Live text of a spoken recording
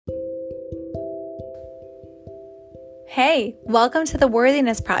Hey, welcome to the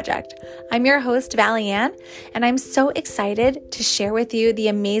Worthiness Project. I'm your host, Valley Ann, and I'm so excited to share with you the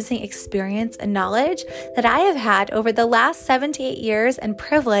amazing experience and knowledge that I have had over the last 7 to 8 years and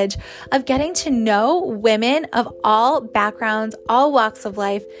privilege of getting to know women of all backgrounds, all walks of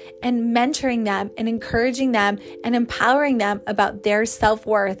life, and mentoring them and encouraging them and empowering them about their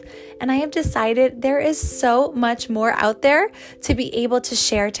self-worth. And I have decided there is so much more out there to be able to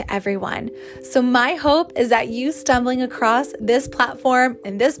share to everyone. So my hope is that you stumbling across this platform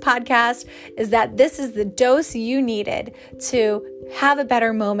and this podcast is that this is the dose you needed to have a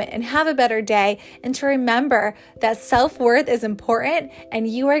better moment and have a better day, and to remember that self-worth is important and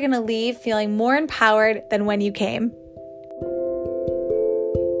you are going to leave feeling more empowered than when you came.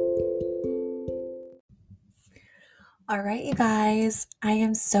 All right, you guys, I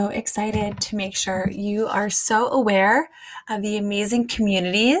am so excited to make sure you are so aware of the amazing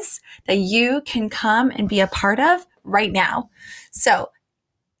communities that you can come and be a part of right now. So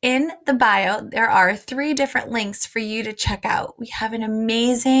in the bio, there are 3 different links for you to check out. We have an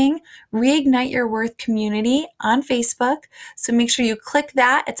amazing Reignite Your Worth community on Facebook. So make sure you click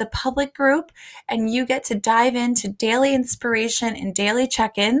that. It's a public group and you get to dive into daily inspiration and daily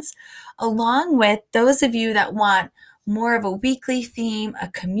check-ins, along with those of you that want more of a weekly theme, a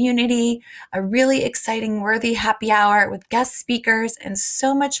community, a really exciting worthy happy hour with guest speakers, and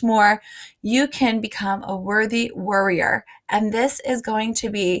so much more. You can become a worthy warrior. And this is going to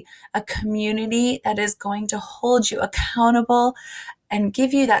be a community that is going to hold you accountable and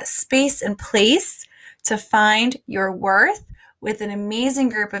give you that space and place to find your worth with an amazing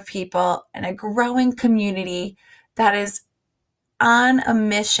group of people and a growing community that is on a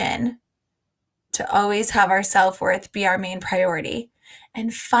mission to always have our self-worth be our main priority.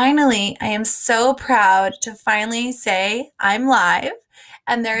 And finally, I am so proud to finally say I'm live,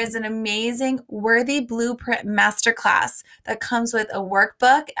 and there is an amazing Worthy Blueprint Masterclass that comes with a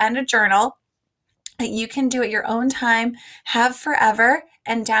workbook and a journal that you can do at your own time, have forever,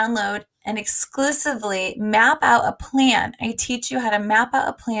 and download and exclusively map out a plan. I teach you how to map out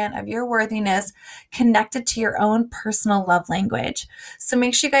a plan of your worthiness connected to your own personal love language. So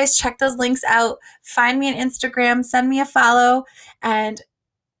make sure you guys check those links out. Find me on Instagram, send me a follow, and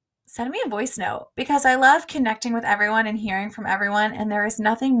send me a voice note, because I love connecting with everyone and hearing from everyone, and there is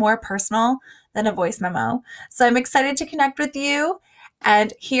nothing more personal than a voice memo. So I'm excited to connect with you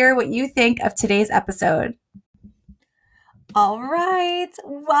and hear what you think of today's episode. All right,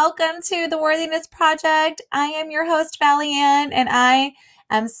 welcome to the Worthiness Project. I am your host, Valley Ann, and I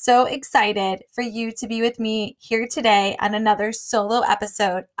am so excited for you to be with me here today on another solo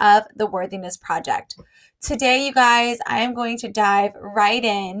episode of the Worthiness Project. Today, you guys, I am going to dive right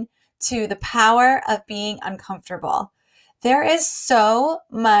in to the power of being uncomfortable. There is so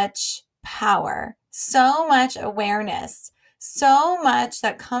much power, so much awareness, so much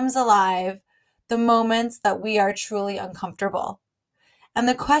that comes alive the moments that we are truly uncomfortable. And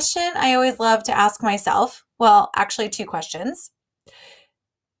the question I always love to ask myself, well, actually 2 questions,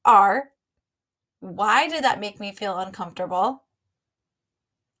 are why did that make me feel uncomfortable?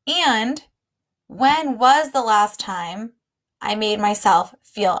 And when was the last time I made myself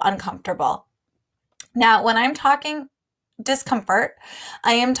feel uncomfortable? Now, when I'm talking discomfort,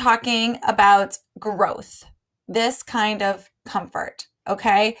 I am talking about growth, this kind of comfort.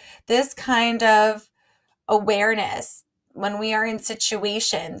 Okay, this kind of awareness when we are in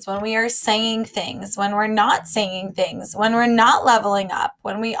situations, when we are saying things, when we're not saying things, when we're not leveling up,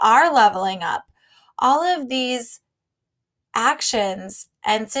 when we are leveling up, all of these actions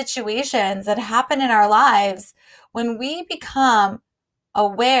and situations that happen in our lives, when we become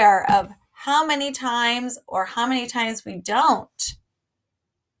aware of how many times we don't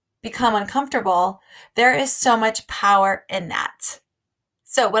become uncomfortable, there is so much power in that.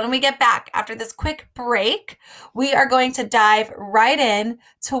 So when we get back after this quick break, we are going to dive right in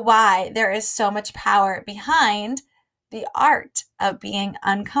to why there is so much power behind the art of being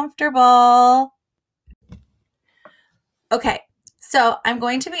uncomfortable. Okay, so I'm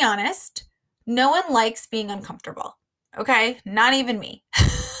going to be honest. No one likes being uncomfortable, okay? Not even me.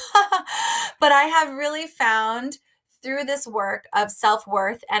 But I have really found through this work of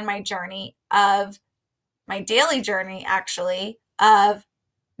self-worth and my journey of my daily journey, actually, of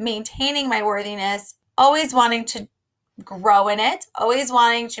maintaining my worthiness, always wanting to grow in it, always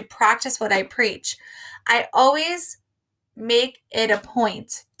wanting to practice what I preach. I always make it a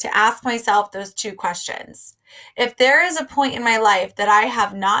point to ask myself those 2 questions. If there is a point in my life that I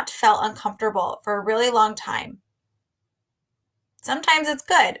have not felt uncomfortable for a really long time, sometimes it's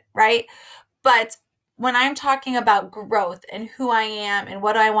good, right? But when I'm talking about growth and who I am and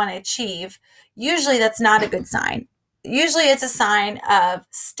what I want to achieve, usually that's not a good sign. usually it's a sign of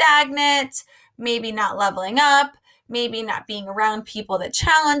stagnant, maybe not leveling up, maybe not being around people that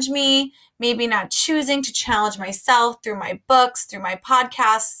challenge me, maybe not choosing to challenge myself through my books, through my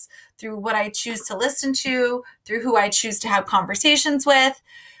podcasts, through what I choose to listen to, through who I choose to have conversations with.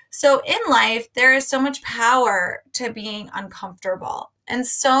 So in life, there is so much power to being uncomfortable and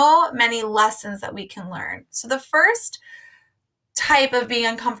so many lessons that we can learn. So the first type of being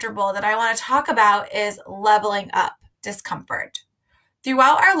uncomfortable that I want to talk about is leveling up discomfort.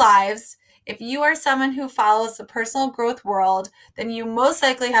 Throughout our lives, if you are someone who follows the personal growth world, then you most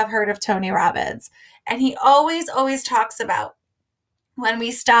likely have heard of Tony Robbins. And he always talks about when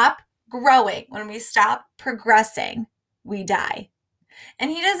we stop growing, when we stop progressing, we die.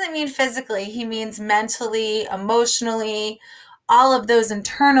 And he doesn't mean physically, he means mentally, emotionally, all of those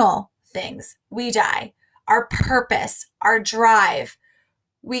internal things. We die. Our purpose, our drive.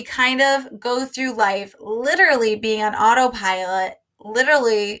 We kind of go through life literally being on autopilot,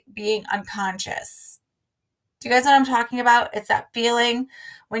 literally being unconscious. Do you guys know what I'm talking about? It's that feeling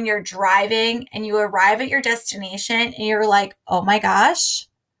when you're driving and you arrive at your destination and you're like, oh my gosh,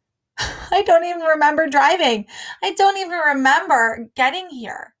 I don't even remember driving. I don't even remember getting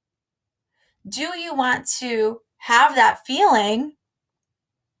here. Do you want to have that feeling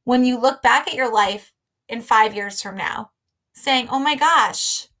when you look back at your life in 5 years from now, saying, oh my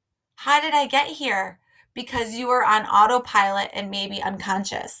gosh, how did I get here? Because you were on autopilot and maybe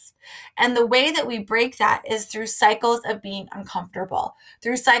unconscious. And the way that we break that is through cycles of being uncomfortable,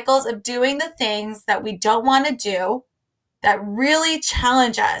 through cycles of doing the things that we don't want to do, that really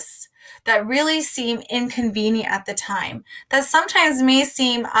challenge us, that really seem inconvenient at the time, that sometimes may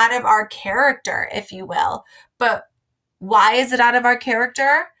seem out of our character, if you will. But why is it out of our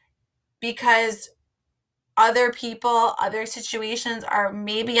character? Because other people, other situations are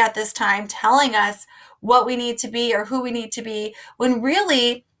maybe at this time telling us what we need to be or who we need to be, when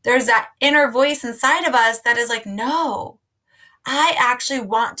really there's that inner voice inside of us that is like, no, I actually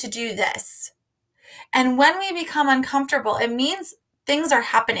want to do this. And when we become uncomfortable, it means things are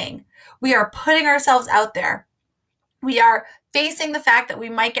happening. We are putting ourselves out there. We are facing the fact that we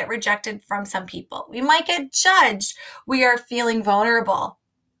might get rejected from some people. We might get judged. We are feeling vulnerable.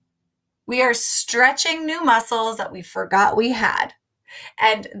 We are stretching new muscles that we forgot we had,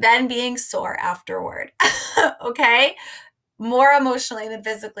 and then being sore afterward. Okay? More emotionally than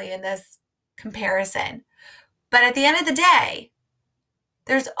physically in this comparison. But at the end of the day,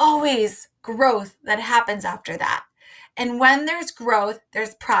 there's always growth that happens after that. And when there's growth,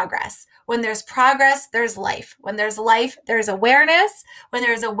 there's progress. When there's progress, there's life. When there's life, there's awareness. When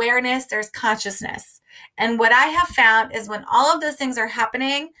there's awareness, there's consciousness. And what I have found is when all of those things are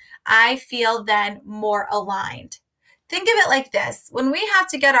happening, I feel then more aligned. Think of it like this. When we have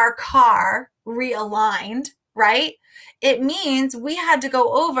to get our car realigned, right? It means we had to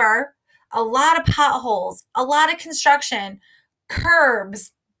go over a lot of potholes, a lot of construction,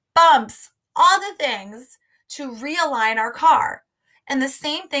 curbs, bumps, all the things to realign our car. And the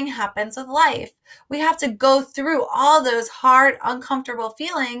same thing happens with life. We have to go through all those hard, uncomfortable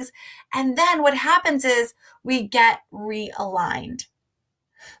feelings. And then what happens is we get realigned.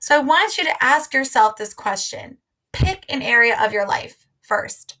 So I want you to ask yourself this question. Pick an area of your life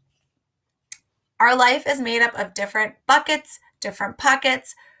first. Our life is made up of different buckets, different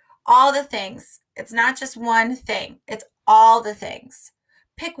pockets, all the things. It's not just one thing. It's all the things.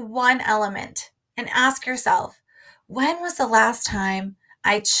 Pick one element and ask yourself, when was the last time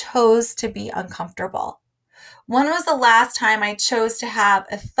I chose to be uncomfortable? When was the last time I chose to have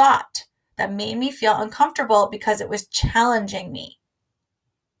a thought that made me feel uncomfortable because it was challenging me?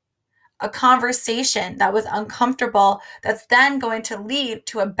 A conversation that was uncomfortable that's then going to lead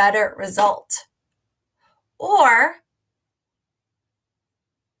to a better result. Or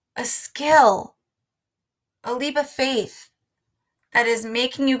a skill, a leap of faith that is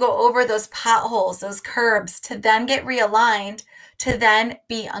making you go over those potholes, those curbs, to then get realigned, to then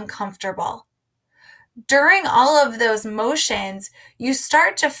be uncomfortable. During all of those motions, you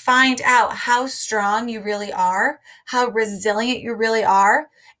start to find out how strong you really are, how resilient you really are.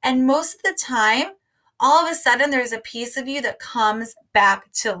 And most of the time, all of a sudden, there's a piece of you that comes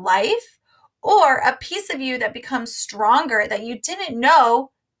back to life, or a piece of you that becomes stronger that you didn't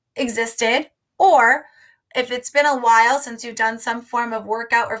know existed, or if it's been a while since you've done some form of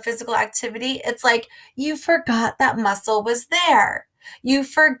workout or physical activity, it's like you forgot that muscle was there. You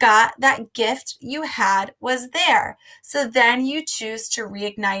forgot that gift you had was there. So then you choose to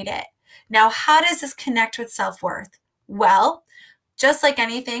reignite it. Now, how does this connect with self-worth? Well, just like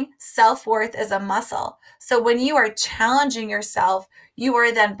anything, self-worth is a muscle. So when you are challenging yourself, you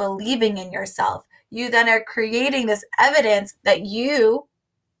are then believing in yourself. you then are creating this evidence that you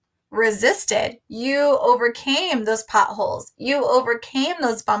resisted. You overcame those potholes. You overcame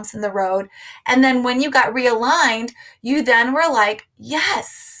those bumps in the road. And then when you got realigned, you then were like,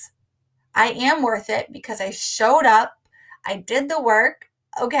 yes, I am worth it because I showed up. I did the work.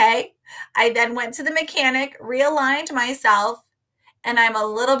 Okay. I then went to the mechanic, realigned myself, and I'm a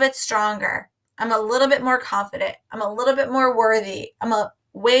little bit stronger. I'm a little bit more confident. I'm a little bit more worthy. I'm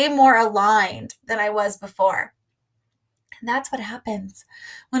way more aligned than I was before. And that's what happens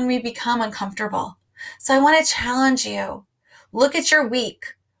when we become uncomfortable. So I want to challenge you. Look at your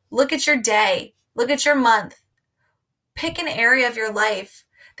week. Look at your day. Look at your month. Pick an area of your life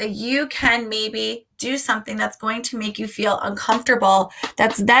that you can maybe do something that's going to make you feel uncomfortable,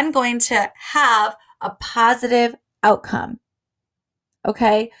 that's then going to have a positive outcome.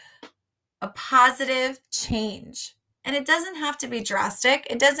 Okay? A positive change. And it doesn't have to be drastic.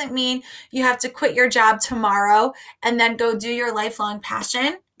 It doesn't mean you have to quit your job tomorrow and then go do your lifelong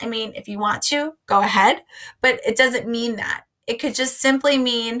passion. I mean, if you want to, go ahead, but it doesn't mean that. It could just simply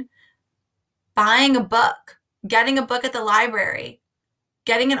mean buying a book, getting a book at the library,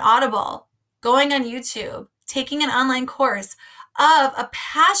 getting an Audible, going on YouTube, taking an online course of a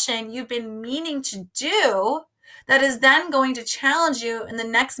passion you've been meaning to do that is then going to challenge you in the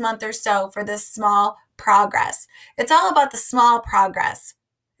next month or so for this small progress. It's all about the small progress.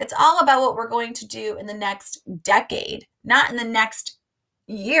 It's all about what we're going to do in the next decade, not in the next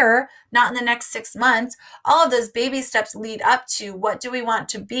year, not in the next 6 months. All of those baby steps lead up to what do we want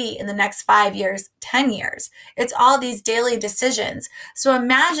to be in the next 5 years, 10 years. It's all these daily decisions. So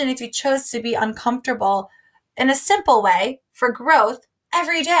imagine if you chose to be uncomfortable in a simple way for growth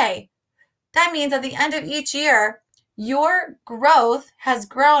every day. That means at the end of each year, your growth has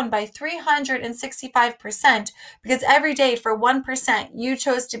grown by 365% because every day for 1%, you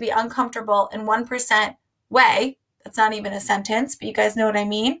chose to be uncomfortable in 1% way. That's not even a sentence, but you guys know what I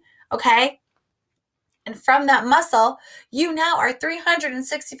mean, okay? And from that muscle, you now are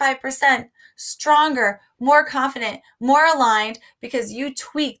 365% stronger, more confident, more aligned because you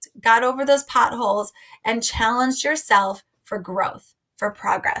tweaked, got over those potholes, and challenged yourself for growth, for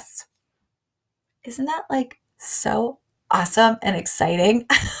progress. Isn't that like so awesome and exciting?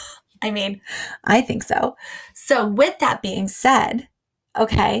 I mean, I think so. So with that being said,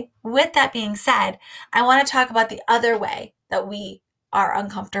 I want to talk about the other way that we are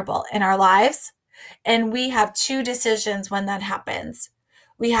uncomfortable in our lives. And we have two decisions when that happens.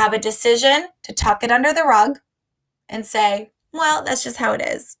 We have a decision to tuck it under the rug and say, well, that's just how it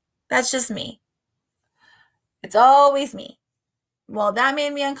is. That's just me. It's always me. Well, that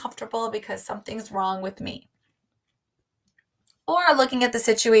made me uncomfortable because something's wrong with me. Or looking at the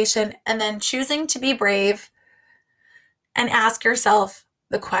situation and then choosing to be brave and ask yourself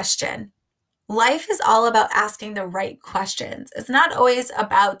the question. Life is all about asking the right questions. It's not always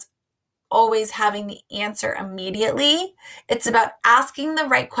about always having the answer immediately. It's about asking the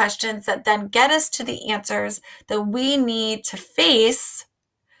right questions that then get us to the answers that we need to face,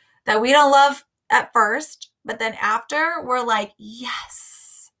 that we don't love at first, but then after we're like,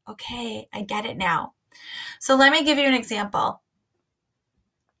 yes, okay, I get it now. So let me give you an example.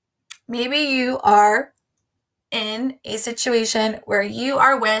 Maybe you are in a situation where you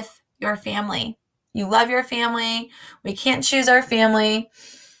are with your family. You love your family. We can't choose our family.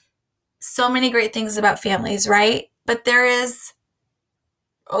 So many great things about families, right? But there is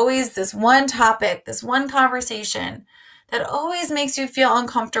always this one topic, this one conversation that always makes you feel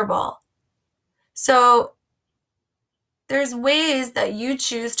uncomfortable. So there's ways that you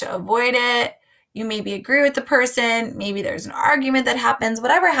choose to avoid it. You maybe agree with the person. Maybe there's an argument that happens.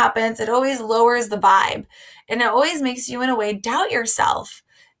 Whatever happens, it always lowers the vibe. And it always makes you, in a way, doubt yourself.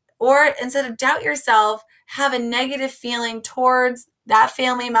 Or instead of doubt yourself, have a negative feeling towards that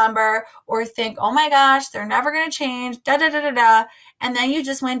family member or think, oh my gosh, they're never going to change, da da da da da. And then you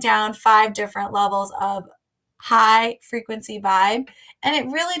just went down 5 different levels of high frequency vibe. And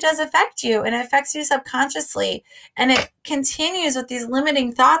it really does affect you, and it affects you subconsciously. And it continues with these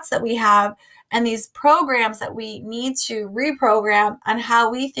limiting thoughts that we have and these programs that we need to reprogram on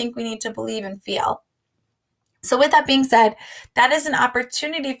how we think we need to believe and feel. So with that being said, that is an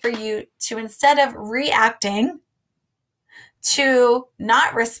opportunity for you to, instead of reacting, to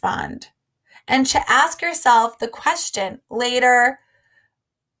not respond and to ask yourself the question later,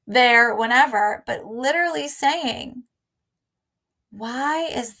 there, whenever, but literally saying, why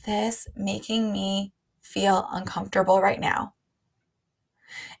is this making me feel uncomfortable right now?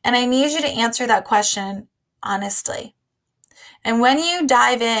 And I need you to answer that question honestly. And when you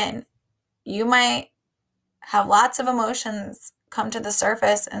dive in, you might have lots of emotions come to the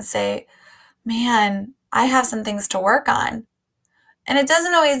surface and say, man, I have some things to work on. And it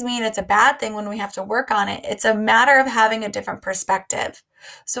doesn't always mean it's a bad thing when we have to work on it. It's a matter of having a different perspective.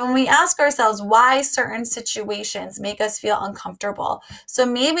 So when we ask ourselves why certain situations make us feel uncomfortable, so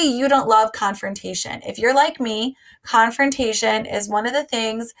maybe you don't love confrontation. If you're like me, confrontation is one of the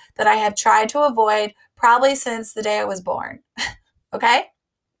things that I have tried to avoid probably since the day I was born. Okay?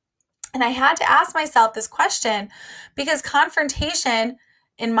 And I had to ask myself this question because confrontation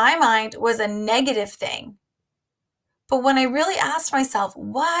in my mind was a negative thing. But when I really asked myself,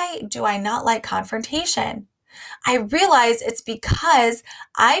 why do I not like confrontation? I realized it's because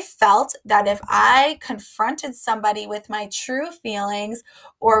I felt that if I confronted somebody with my true feelings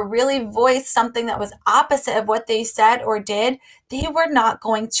or really voiced something that was opposite of what they said or did, they were not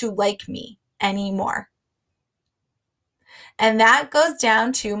going to like me anymore. And that goes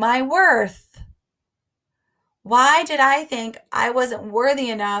down to my worth. Why did I think I wasn't worthy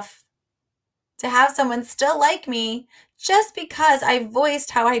enough to have someone still like me just because I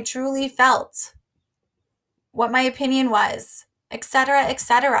voiced how I truly felt, what my opinion was, etc.,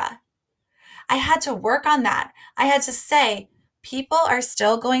 etc.? I had to work on that. I had to say, people are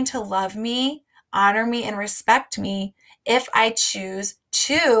still going to love me, honor me, and respect me if I choose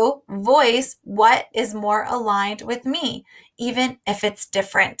to voice what is more aligned with me, even if it's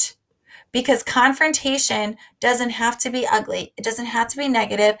different. Because confrontation doesn't have to be ugly. It doesn't have to be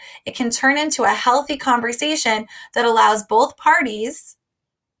negative. It can turn into a healthy conversation that allows both parties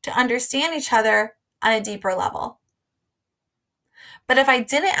to understand each other on a deeper level. But if I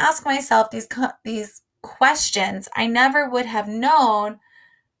didn't ask myself these questions, I never would have known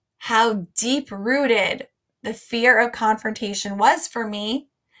how deep rooted the fear of confrontation was for me.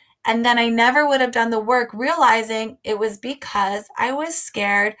 And then I never would have done the work realizing it was because I was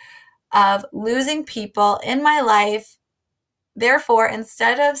scared of losing people in my life. Therefore,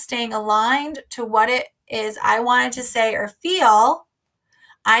 instead of staying aligned to what it is I wanted to say or feel,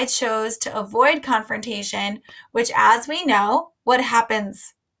 I chose to avoid confrontation, which, as we know, what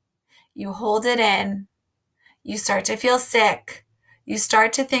happens? You hold it in. You start to feel sick. You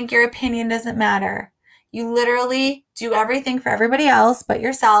start to think your opinion doesn't matter. You literally do everything for everybody else but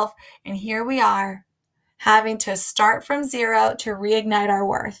yourself. And here we are, having to start from zero to reignite our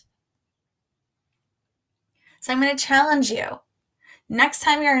worth. So I'm going to challenge you. Next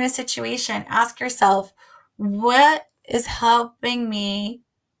time you're in a situation, ask yourself, what is helping me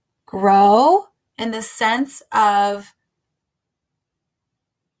grow in the sense of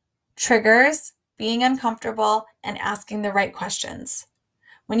triggers, being uncomfortable, and asking the right questions?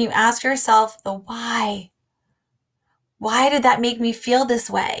 When you ask yourself the why did that make me feel this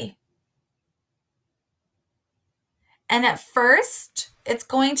way? And at first, it's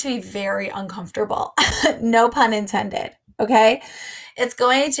going to be very uncomfortable. No pun intended, okay? It's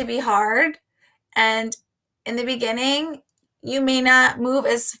going to be hard. And in the beginning, you may not move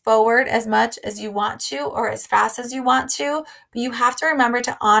as forward as much as you want to or as fast as you want to, but you have to remember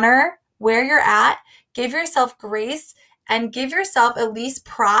to honor where you're at, give yourself grace, and give yourself at least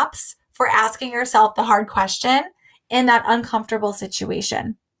props for asking yourself the hard question in that uncomfortable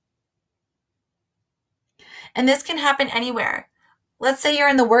situation. And this can happen anywhere. Let's say you're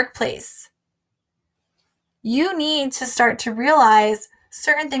in the workplace. You need to start to realize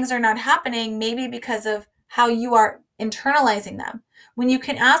certain things are not happening, maybe because of how you are internalizing them. When you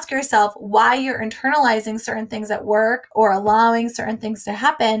can ask yourself why you're internalizing certain things at work or allowing certain things to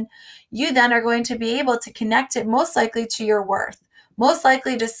happen, you then are going to be able to connect it most likely to your worth, most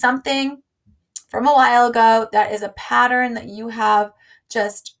likely to something from a while ago that is a pattern that you have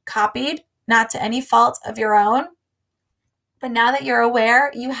just copied, not to any fault of your own. But now that you're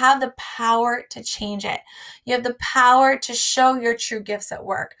aware, you have the power to change it. You have the power to show your true gifts at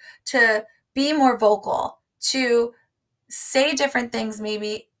work, to be more vocal, to say different things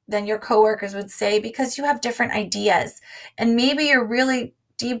maybe than your coworkers would say because you have different ideas. And maybe you're really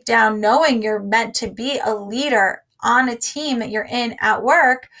deep down knowing you're meant to be a leader on a team that you're in at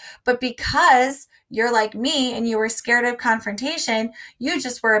work, but because you're like me and you were scared of confrontation, you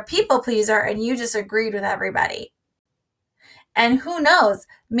just were a people pleaser and you just agreed with everybody. And who knows,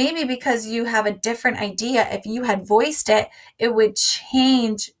 maybe because you have a different idea, if you had voiced it, it would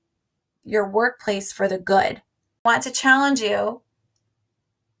change your workplace for the good. I want to challenge you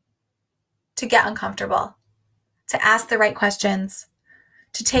to get uncomfortable, to ask the right questions,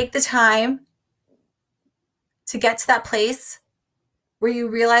 to take the time to get to that place where you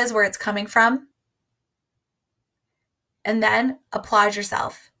realize where it's coming from, and then applaud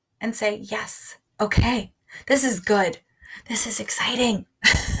yourself and say, yes, okay, this is good. This is exciting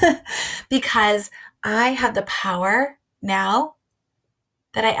because I have the power now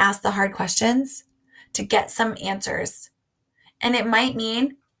that I ask the hard questions to get some answers. And it might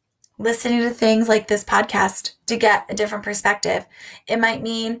mean listening to things like this podcast to get a different perspective. It might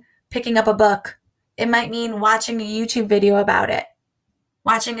mean picking up a book. It might mean watching a YouTube video about it,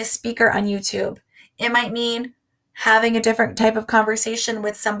 watching a speaker on YouTube. It might mean having a different type of conversation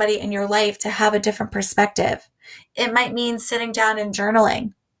with somebody in your life to have a different perspective. It might mean sitting down and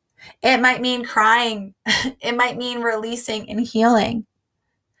journaling. It might mean crying. It might mean releasing and healing.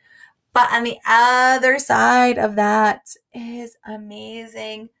 But on the other side of that is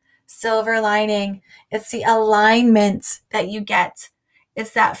amazing silver lining. It's the alignment that you get.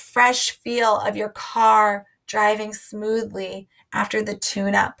 It's that fresh feel of your car driving smoothly after the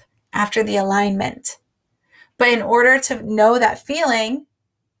tune-up, after the alignment. But in order to know that feeling,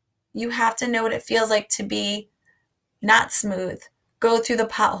 you have to know what it feels like to be not smooth, go through the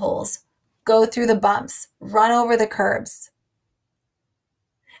potholes, go through the bumps, run over the curbs,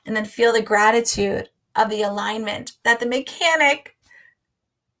 and then feel the gratitude of the alignment that the mechanic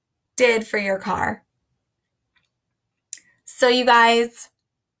did for your car. So you guys,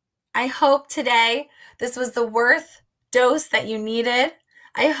 I hope today this was the worth dose that you needed.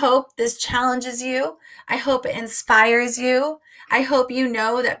 I hope this challenges you. I hope it inspires you. I hope you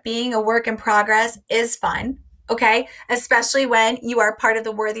know that being a work in progress is fun, okay? Especially when you are part of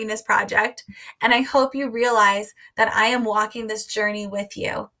the Worthiness Project. And I hope you realize that I am walking this journey with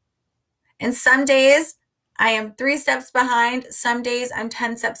you. And some days I am 3 steps behind, some days I'm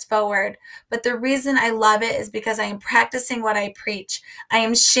 10 steps forward. But the reason I love it is because I am practicing what I preach. I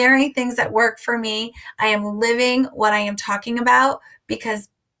am sharing things that work for me. I am living what I am talking about because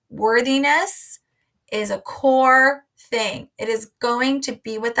worthiness is a core thing. It is going to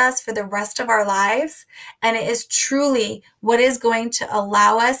be with us for the rest of our lives. And it is truly what is going to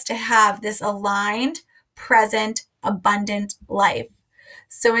allow us to have this aligned, present, abundant life.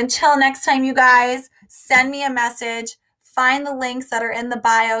 So until next time, you guys, send me a message. Find the links that are in the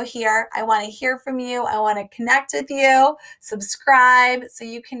bio here. I want to hear from you. I want to connect with you. Subscribe so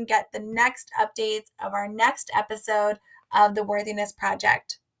you can get the next updates of our next episode of the Worthiness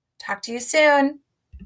Project. Talk to you soon.